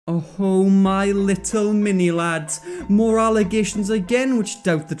Oh, my little mini lads. More allegations again which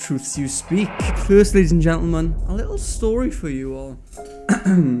doubt the truths you speak. First, ladies and gentlemen, a little story for you all.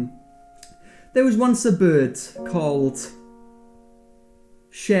 There was once a bird called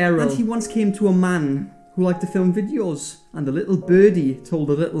Cheryl, and he once came to a man who liked to film videos, and the little birdie told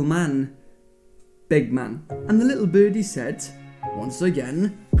the little man, "Big man." And the little birdie said, "Once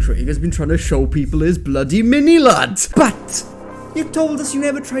again, Craig has been trying to show people his bloody mini lad. But you told us you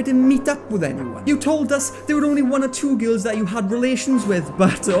never tried to meet up with anyone. You told us there were only 1 or 2 girls that you had relations with,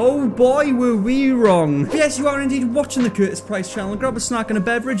 but oh boy were we wrong." Yes, you are indeed watching the Curtis Price channel. Grab a snack and a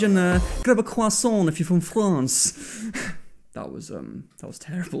beverage and grab a croissant if you're from France. That was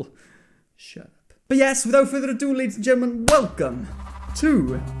terrible. Shut up. But yes, without further ado, ladies and gentlemen, welcome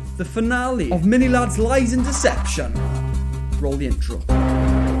to the finale of Mini Lad's Lies and Deception. Roll the intro.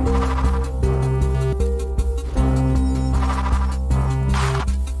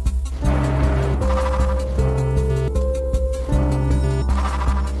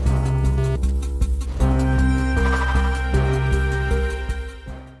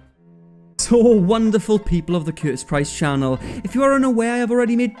 So wonderful people of the Curtis Price channel, if you are unaware, I have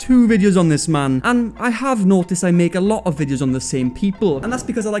already made 2 videos on this man, and I have noticed I make a lot of videos on the same people, and that's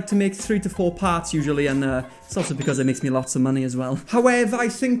because I like to make 3 to 4 parts usually, and it's also because it makes me lots of money as well. However, I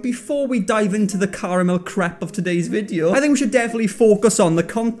think before we dive into the caramel crap of today's video, I think we should definitely focus on the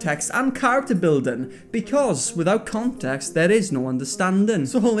context and character building, because without context, there is no understanding.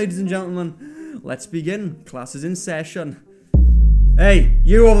 So ladies and gentlemen, let's begin. Class is in session. Hey,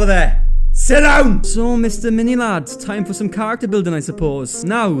 you over there! Sit down! So, Mr. Mini Lad, time for some character building, I suppose.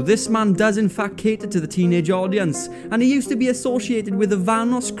 Now, this man does in fact cater to the teenage audience, and he used to be associated with the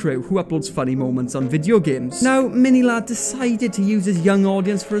Vanos crew, who uploads funny moments on video games. Now, Mini Lad decided to use his young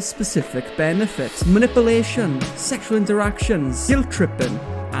audience for a specific benefit: manipulation, sexual interactions, guilt tripping,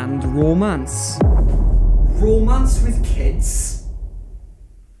 and romance. Romance with kids?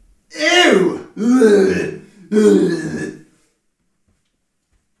 Ew!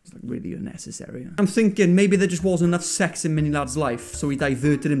 Really unnecessary. I'm thinking maybe there just wasn't enough sex in Mini Lad's life, so he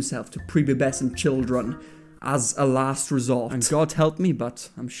diverted himself to prepubescent children as a last resort. And God help me, but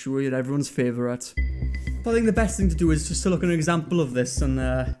I'm sure you're everyone's favourite. I think the best thing to do is just to look at an example of this, and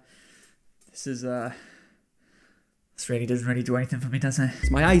this really doesn't really do anything for me, does it?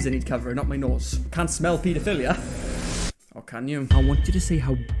 It's my eyes I need covering, not my nose. Can't smell paedophilia. Or can you? I want you to see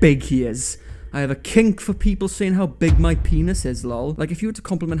how big he is. I have a kink for people saying how big my penis is, lol. Like, if you were to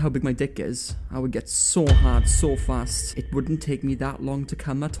compliment how big my dick is, I would get so hard so fast. It wouldn't take me that long to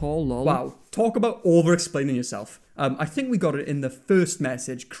come at all, lol. Wow, talk about over-explaining yourself. I think we got it in the first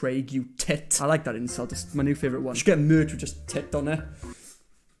message, Craig, you tit. I like that insult, it's my new favourite one. You should get merch with just tit on it.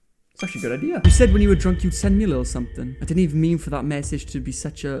 It's actually a good idea. You said when you were drunk you'd send me a little something. I didn't even mean for that message to be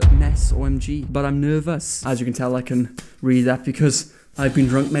such a mess, OMG. But I'm nervous. As you can tell, I can read that because I've been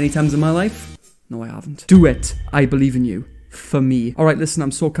drunk many times in my life. No, I haven't. Do it. I believe in you. For me. Alright, listen,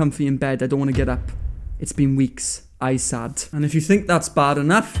 I'm so comfy in bed, I don't want to get up. It's been weeks. I sad. And if you think that's bad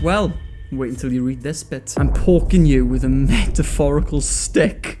enough, well, wait until you read this bit. I'm poking you with a metaphorical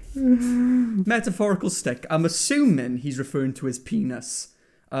stick. Metaphorical stick. I'm assuming he's referring to his penis.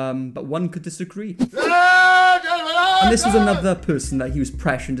 But one could disagree. And this was another person that he was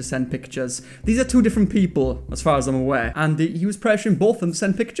pressuring to send pictures. These are 2 different people, as far as I'm aware. And he was pressuring both of them to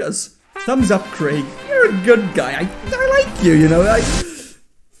send pictures. Thumbs up, Craig. You're a good guy. I like you, you know.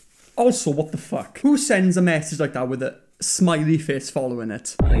 Also, what the fuck? Who sends a message like that with a smiley face following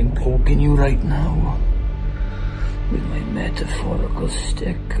it? I'm poking you right now with my metaphorical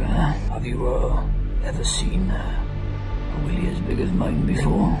stick. Have you ever seen a willy as big as mine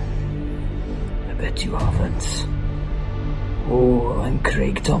before? I bet you haven't. Oh, I'm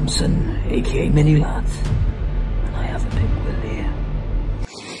Craig Thompson, aka Mini Lad, and I have a big willy.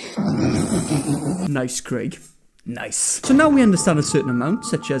 Nice, Craig. Nice. So now we understand a certain amount,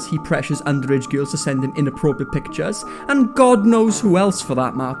 such as he pressures underage girls to send him inappropriate pictures, and God knows who else for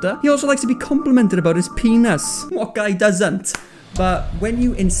that matter. He also likes to be complimented about his penis. What guy doesn't? But when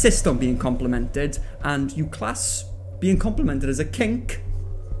you insist on being complimented, and you class being complimented as a kink,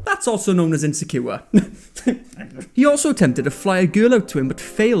 that's also known as insecure. He also attempted to fly a girl out to him, but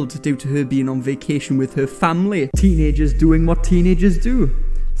failed due to her being on vacation with her family. Teenagers doing what teenagers do.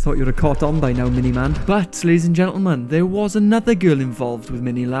 Thought you'd have caught on by now, Mini-Man. But, ladies and gentlemen, there was another girl involved with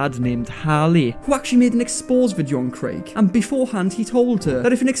Mini Lad named Harley, who actually made an expose video on Craig. And beforehand, he told her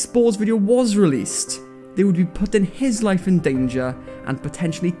that if an expose video was released, they would be putting his life in danger and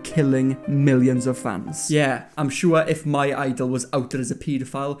potentially killing millions of fans. Yeah, I'm sure if my idol was outed as a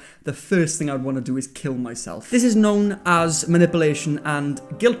paedophile, the first thing I'd want to do is kill myself. This is known as manipulation and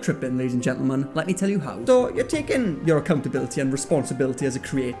guilt tripping, ladies and gentlemen. Let me tell you how. So you're taking your accountability and responsibility as a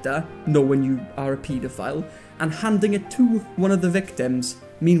creator, knowing you are a paedophile, and handing it to one of the victims,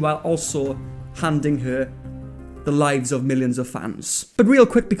 meanwhile also handing her the lives of millions of fans. But real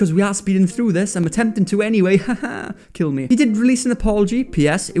quick, because we are speeding through this, I'm attempting to anyway, haha, kill me. He did release an apology,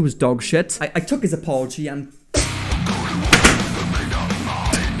 P.S. it was dog shit. I took his apology and...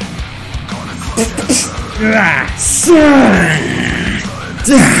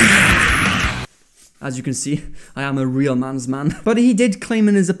 As you can see, I am a real man's man. But he did claim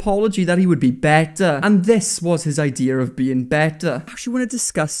in his apology that he would be better. And this was his idea of being better. I actually want to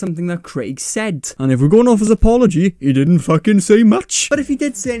discuss something that Craig said. And if we're going off his apology, he didn't fucking say much. But if he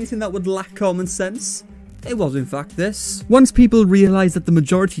did say anything that would lack common sense, it was in fact this. Once people realise that the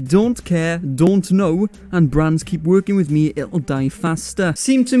majority don't care, don't know, and brands keep working with me, it'll die faster.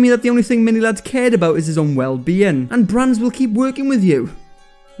 Seemed to me that the only thing Minilad cared about is his own well-being. And brands will keep working with you.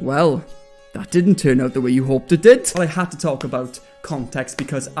 Well... that didn't turn out the way you hoped it did. Well, I had to talk about context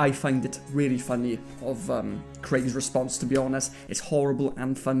because I find it really funny of Craig's response, to be honest. It's horrible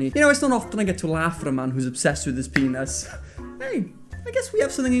and funny. You know, it's not often I get to laugh at a man who's obsessed with his penis. Hey, I guess we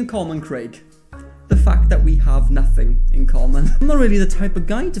have something in common, Craig. The fact that we have nothing in common. I'm not really the type of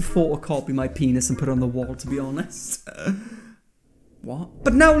guy to photocopy my penis and put it on the wall, to be honest. What?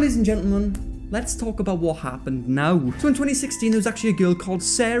 But now, ladies and gentlemen, let's talk about what happened now. So in 2016, there was actually a girl called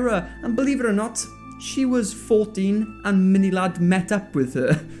Sarah, and believe it or not, she was 14 and Minilad met up with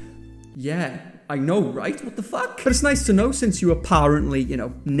her. Yeah, I know, right? What the fuck? But it's nice to know, since you apparently, you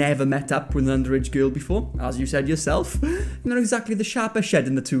know, never met up with an underage girl before, as you said yourself. You're not exactly the sharpest shed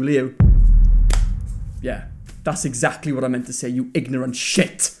in the two, Leo. Yeah, that's exactly what I meant to say, you ignorant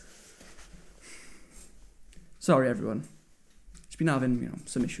shit. Sorry, everyone. Been having, you know,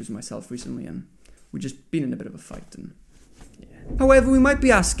 some issues with myself recently, and we've just been in a bit of a fight, and yeah. However, we might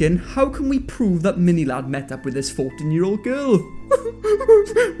be asking, how can we prove that Minilad met up with this 14-year-old girl?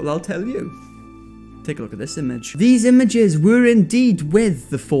 Well, I'll tell you. Take a look at this image. These images were indeed with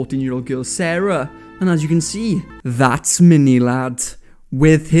the 14-year-old girl, Sarah, and as you can see, that's Minilad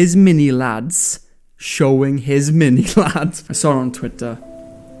with his mini-lads showing his mini-lad. I saw it on Twitter,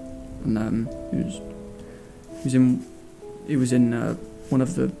 and it was in one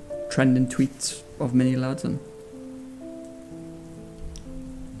of the trending tweets of Minilads, and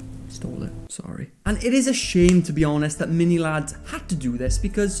stole it, sorry. And it is a shame, to be honest, that Minilad had to do this,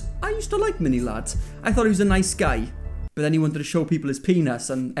 because I used to like Minilad. I thought he was a nice guy, but then he wanted to show people his penis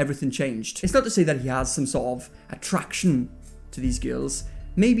and everything changed. It's not to say that he has some sort of attraction to these girls.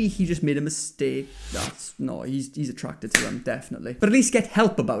 Maybe he just made a mistake. No, he's attracted to them, definitely. But at least get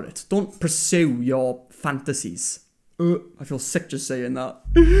help about it. Don't pursue your fantasies. I feel sick just saying that.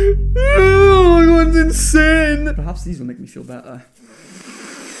 Oh, my God, insane. Perhaps these will make me feel better.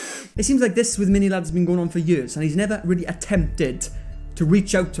 It seems like this with Minilad's been going on for years, and he's never really attempted to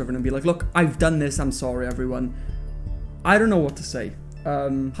reach out to everyone and be like, look, I've done this, I'm sorry, everyone. I don't know what to say.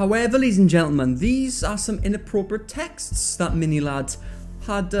 However, ladies and gentlemen, these are some inappropriate texts that Minilad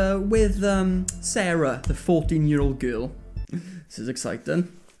had with Sarah, the 14-year-old girl. This is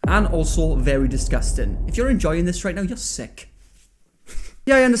exciting. And also very disgusting. If you're enjoying this right now, you're sick.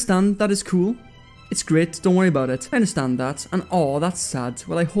 Yeah, I understand. That is cool. It's great. Don't worry about it. I understand that. And oh, that's sad.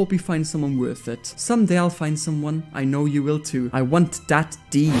 Well, I hope you find someone worth it. Someday I'll find someone. I know you will too. I want that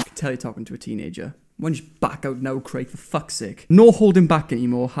D. I can tell you're talking to a teenager. Why don't you back out now, Craig, for fuck's sake? No holding back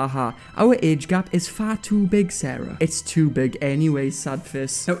anymore, haha. Our age gap is far too big, Sarah. It's too big anyway, sad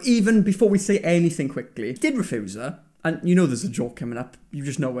face. Now, even before we say anything quickly, he did refuse her. And you know there's a joke coming up, you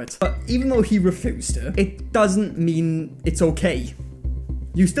just know it. But even though he refused her, it doesn't mean it's okay.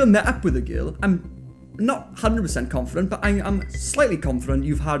 You still met up with a girl. I'm not 100% confident, but I'm slightly confident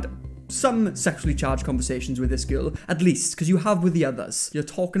you've had some sexually charged conversations with this girl, at least, because you have with the others. You're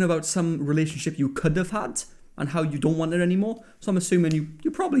talking about some relationship you could have had, and how you don't want it anymore. So I'm assuming you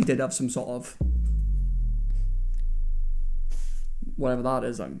probably did have some sort of... whatever that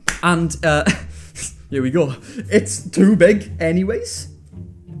is. And, here we go. It's too big anyways.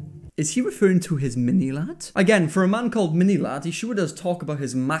 Is he referring to his mini-lad? Again, for a man called Mini-lad, he sure does talk about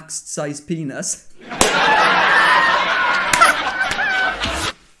his maxed size penis.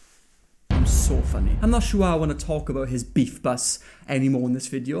 I'm so funny. I'm not sure I want to talk about his beef bus anymore in this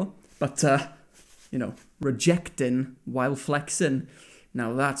video. But, you know, rejecting while flexing.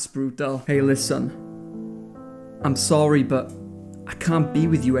 Now that's brutal. Hey, listen. I'm sorry, but I can't be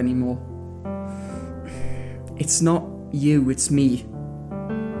with you anymore. It's not you, it's me.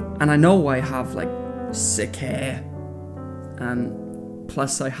 And I know I have, like, sick hair. And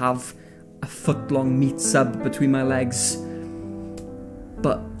plus I have a foot-long meat sub between my legs.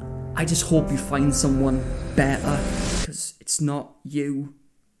 But I just hope you find someone better. Because it's not you.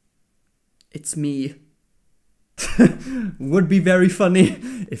 It's me. Would be very funny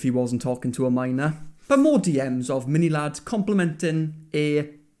if he wasn't talking to a minor. But more DMs of mini lads complimenting a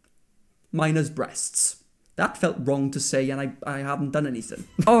minor's breasts. That felt wrong to say, and I haven't done anything.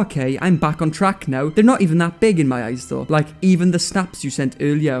 Okay, I'm back on track now. They're not even that big in my eyes though. Like, even the snaps you sent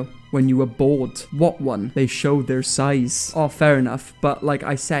earlier when you were bored. What one? They showed their size. Oh, fair enough. But like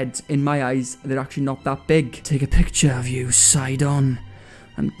I said, in my eyes, they're actually not that big. Take a picture of you side on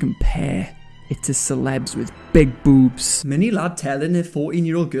and compare it to celebs with big boobs. Mini lad telling a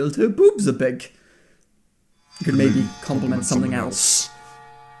 14-year-old girl her boobs are big. You could maybe compliment something else.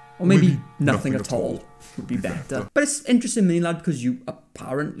 Or maybe nothing at all would be better. But it's interesting, mini lad, because you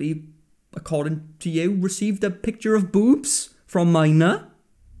apparently, according to you, received a picture of boobs from minor.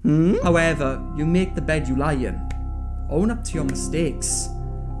 However, you make the bed you lie in. Own up to your mistakes.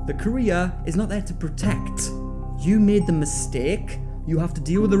 The career is not there to protect. You made the mistake. You have to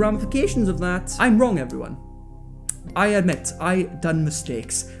deal with the ramifications of that. I'm wrong, everyone. I admit, I done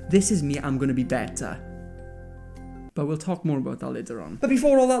mistakes. This is me, I'm gonna be better. But we'll talk more about that later on. But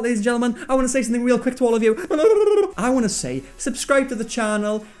before all that, ladies and gentlemen, I want to say something real quick to all of you. I want to say, subscribe to the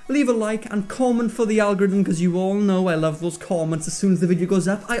channel, leave a like, and comment for the algorithm, because you all know I love those comments. As soon as the video goes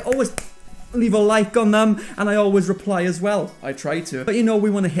up, I always leave a like on them, and I always reply as well. I try to. But you know, we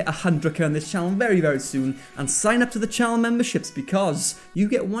want to hit 100k on this channel very, very soon, and sign up to the channel memberships, because you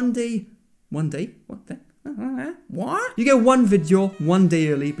get what the? What? You get one video one day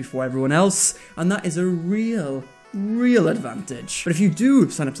early before everyone else, and that is a real advantage. But if you do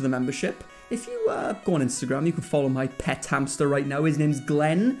sign up to the membership, if you go on Instagram, you can follow my pet hamster right now. His name's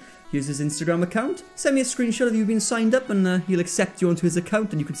Glenn. Here's his Instagram account. Send me a screenshot of you being signed up, and he'll accept you onto his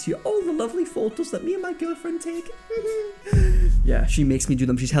account, and you can see all the lovely photos that me and my girlfriend take. Yeah, she makes me do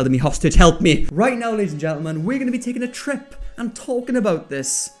them. She's holding me hostage. Help me. Right now, ladies and gentlemen, we're going to be taking a trip and talking about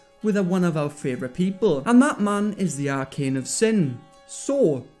this with one of our favourite people. And that man is the Arcane of Sin.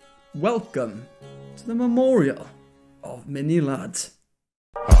 So, welcome to the memorial of Mini Lad.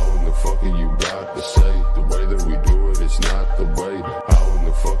 How in the fuck are you about to say the way that we do it, it's not the way? How in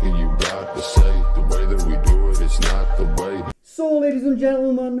the fuck are you about to say the way that we do it, it's not the way? So, ladies and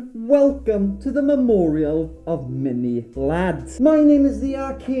gentlemen, welcome to the memorial of Mini Lad. My name is the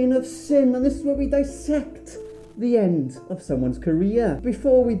Arcane of Sin, and this is where we dissect the end of someone's career.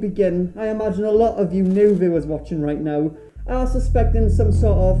 Before we begin, I imagine a lot of you new viewers watching right now are suspecting some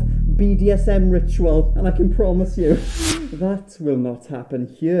sort of BDSM ritual, and I can promise you that will not happen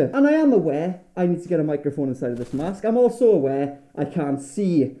here. And I am aware I need to get a microphone inside of this mask. I'm also aware I can't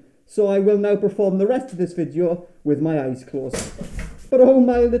see, so I will now perform the rest of this video with my eyes closed. But oh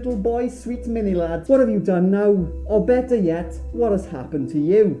my little boy, sweet Mini Lad, what have you done now? Or better yet, what has happened to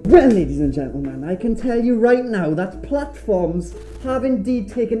you? Well, ladies and gentlemen, I can tell you right now that platforms have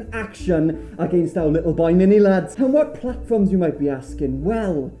indeed taken action against our little boy Mini Lad. And what platforms, you might be asking?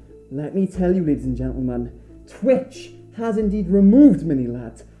 Well, let me tell you, ladies and gentlemen, Twitch has indeed removed Mini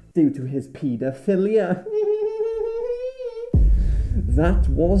Lad due to his paedophilia. That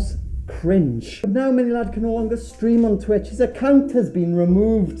was cringe. But now Mini Lad can no longer stream on Twitch. His account has been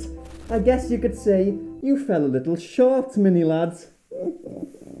removed. I guess you could say you fell a little short, Mini Lad.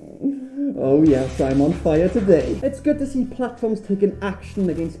 Oh yes, I'm on fire today. It's good to see platforms taking action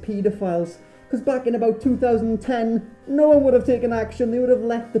against paedophiles, because back in about 2010, no one would have taken action. They would have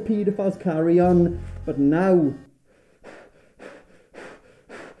let the paedophiles carry on. But now,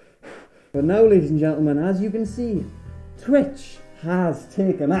 ladies and gentlemen, as you can see, Twitch has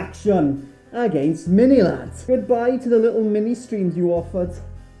taken action against Mini Lad. Goodbye to the little mini streams you offered.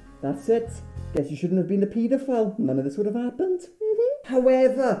 That's it. Guess you shouldn't have been a paedophile. None of this would have happened.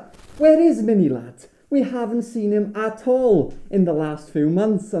 However, where is Mini Lad? We haven't seen him at all in the last few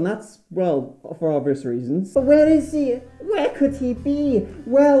months, and that's, well, for obvious reasons. But where is he? Where could he be?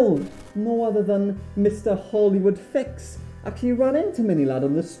 Well, no other than Mr. Hollywood Fix actually ran into Mini Lad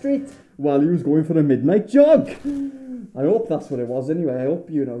on the street while he was going for a midnight jog. I hope that's what it was anyway. I hope,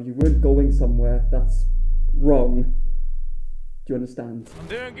 you weren't going somewhere that's wrong. Do you understand? I'm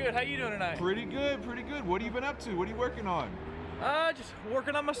doing good. How you doing tonight? Pretty good, pretty good. What have you been up to? What are you working on? Just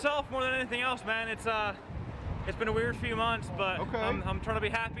working on myself more than anything else, man. It's It's been a weird few months, but Okay. I'm trying to be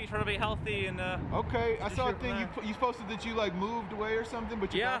happy, trying to be healthy, and Okay, I saw a shoot thing from you posted that you like moved away or something,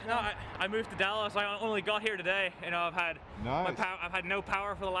 but you yeah, back no, now? I moved to Dallas. I only got here today. You know, I've had Nice. I've had no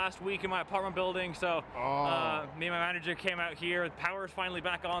power for the last week in my apartment building, so Oh. me and my manager came out here. The power's finally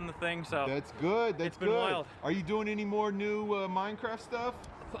back on the thing, so That's good. That's It's been good. wild. Are you doing any more new Minecraft stuff?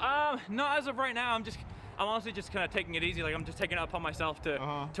 not as of right now. I'm honestly just kind of taking it easy. Like, I'm just taking it upon myself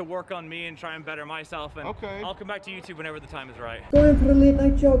to work on me and try and better myself. And Okay. I'll come back to YouTube whenever the time is right. Going for a late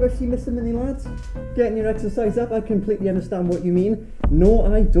night jog, I see Mr. Mini lads. Getting your exercise up, I completely understand what you mean.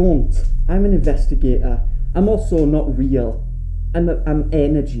 No, I don't. I'm an investigator. I'm also not real. I'm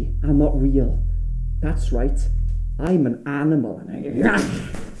energy. I'm not real. That's right. I'm an animal.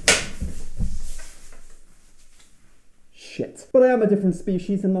 Shit. But I am a different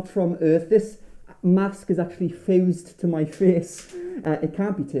species. I'm not from Earth. This mask is actually fused to my face. It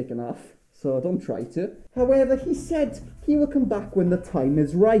can't be taken off, so don't try to. However, he said he will come back when the time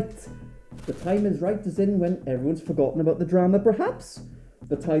is right. The time is right as in when everyone's forgotten about the drama, perhaps.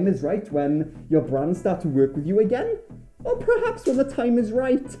 The time is right when your brands start to work with you again. Or perhaps when the time is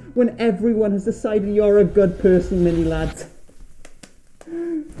right when everyone has decided you're a good person, mini lad.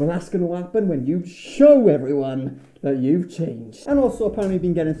 Well, that's going to happen when you show everyone that you've changed. And also apparently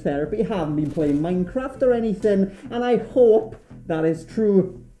been getting therapy, haven't been playing Minecraft or anything, and I hope that is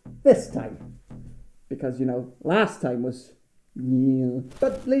true this time. Because, you know, last time was... yeah.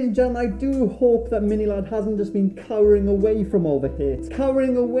 But ladies and gentlemen, I do hope that Mini Lad hasn't just been cowering away from all the hate,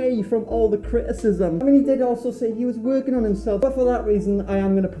 cowering away from all the criticism. I mean, he did also say he was working on himself, but for that reason, I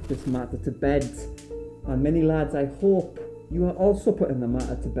am going to put this matter to bed. And Mini Lads, I hope you are also putting the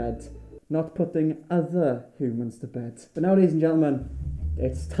matter to bed, not putting other humans to bed. But now, ladies and gentlemen,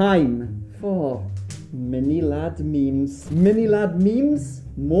 it's time for Mini Lad memes. Mini Lad memes?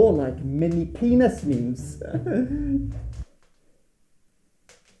 More like mini penis memes.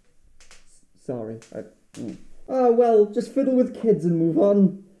 Sorry. Oh, well, just fiddle with kids and move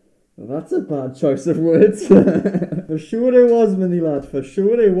on. Well, that's a bad choice of words. For sure it was, Mini Lad. For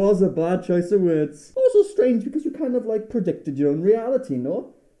sure it was a bad choice of words. Also strange because you kind of like predicted your own reality,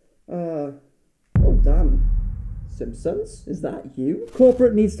 no? Oh, damn. Simpsons? Is that you?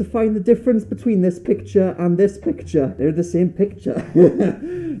 Corporate needs to find the difference between this picture and this picture. They're the same picture.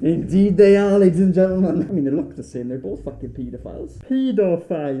 Indeed they are, ladies and gentlemen. I mean, they look the same. They're both fucking pedophiles.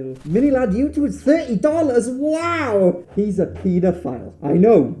 Pedophile. Mini Lad YouTube is $30. Wow! He's a pedophile. I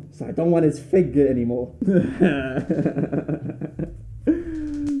know, so I don't want his figure anymore.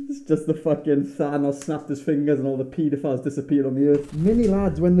 It's just the fucking Thanos snapped his fingers and all the pedophiles disappeared on the earth. Mini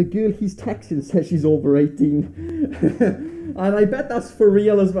Lads, when the girl he's texting says she's over 18. And I bet that's for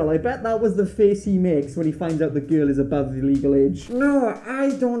real as well. I bet that was the face he makes when he finds out the girl is above the legal age. No,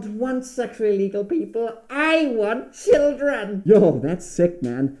 I don't want sexually illegal people. I want children. Yo, that's sick,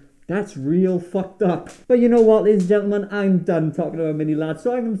 man. That's real fucked up. But you know what, ladies and gentlemen? I'm done talking about Mini Lad,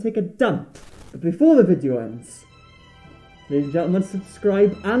 so I'm going to take a dump. But before the video ends, ladies and gentlemen,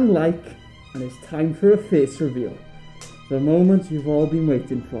 subscribe and like, and it's time for a face reveal. The moment you've all been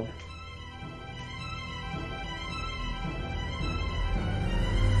waiting for.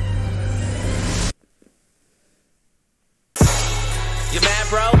 You mad,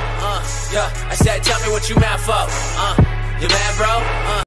 bro? Yeah. I said, tell me what you mad for? You mad, bro?